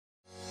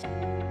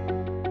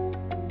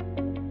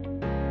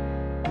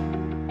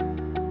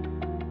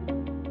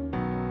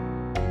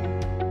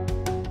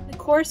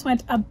course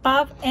went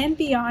above and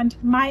beyond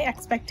my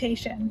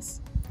expectations.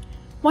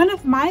 One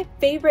of my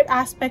favorite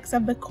aspects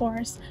of the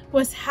course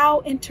was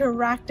how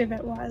interactive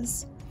it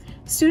was.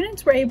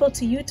 Students were able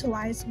to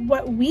utilize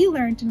what we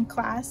learned in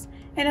class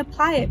and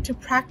apply it to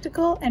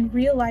practical and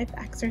real-life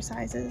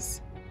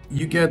exercises.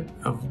 You get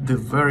the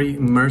very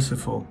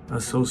merciful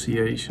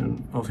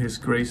association of His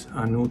Grace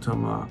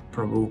Anuttama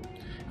Prabhu,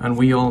 and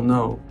we all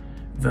know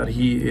that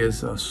he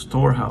is a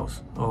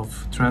storehouse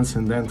of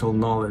transcendental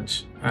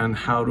knowledge and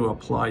how to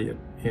apply it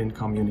in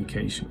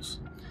communications.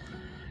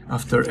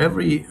 After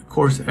every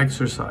course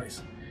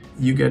exercise,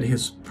 you get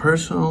his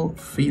personal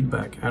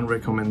feedback and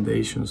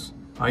recommendations.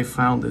 I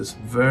found this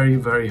very,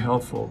 very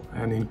helpful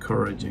and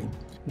encouraging.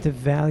 The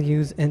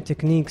values and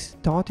techniques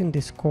taught in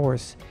this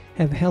course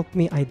have helped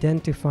me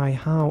identify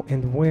how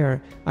and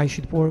where I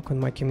should work on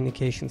my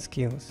communication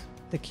skills.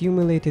 The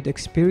cumulated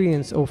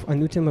experience of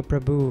Anuttama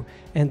Prabhu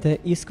and the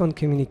ISKCON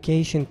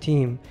Communication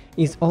team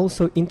is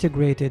also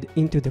integrated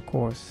into the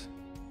course.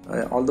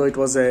 Although it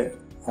was an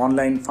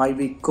online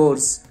 5-week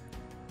course,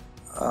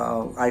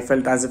 I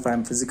felt as if I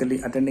am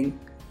physically attending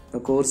the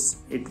course.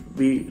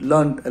 We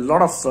learned a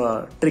lot of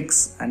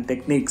tricks and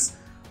techniques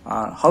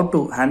how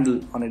to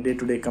handle on a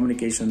day-to-day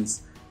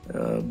communications,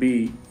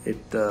 be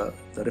it the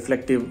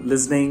reflective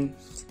listening,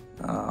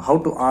 how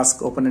to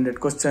ask open-ended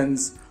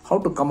questions, how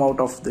to come out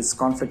of these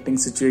conflicting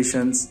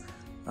situations,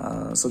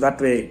 so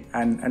that way,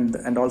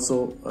 and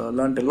also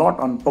learned a lot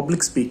on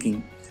public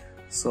speaking.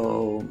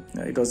 So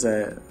it was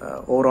a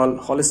overall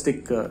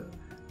holistic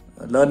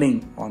learning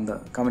on the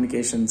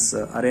communications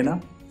arena.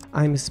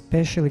 I'm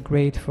especially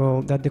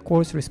grateful that the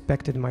course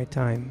respected my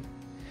time.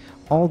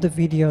 All the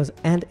videos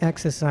and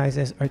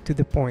exercises are to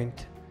the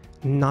point.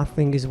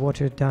 Nothing is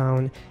watered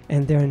down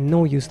and there are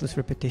no useless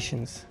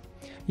repetitions.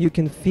 You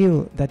can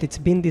feel that it's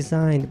been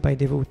designed by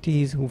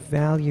devotees who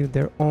value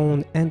their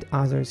own and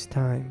others'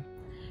 time.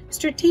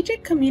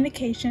 Strategic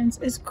communications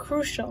is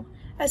crucial,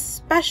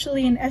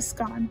 especially in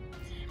ISKCON,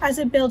 as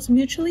it builds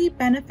mutually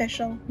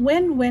beneficial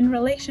win-win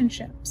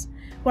relationships,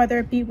 whether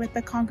it be with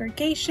the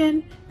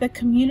congregation, the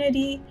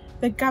community,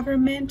 the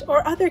government,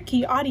 or other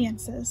key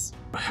audiences.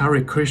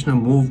 Hare Krishna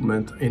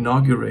movement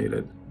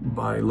inaugurated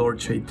by Lord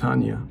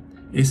Chaitanya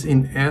is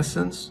in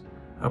essence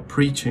a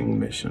preaching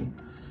mission.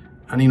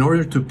 And in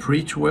order to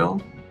preach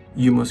well,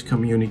 you must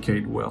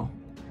communicate well.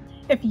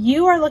 If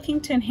you are looking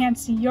to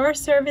enhance your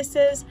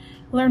services,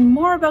 learn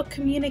more about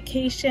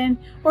communication,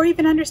 or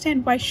even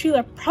understand why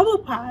Srila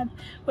Prabhupada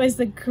was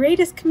the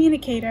greatest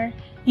communicator,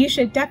 you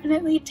should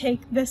definitely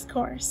take this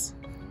course.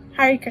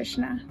 Hare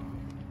Krishna.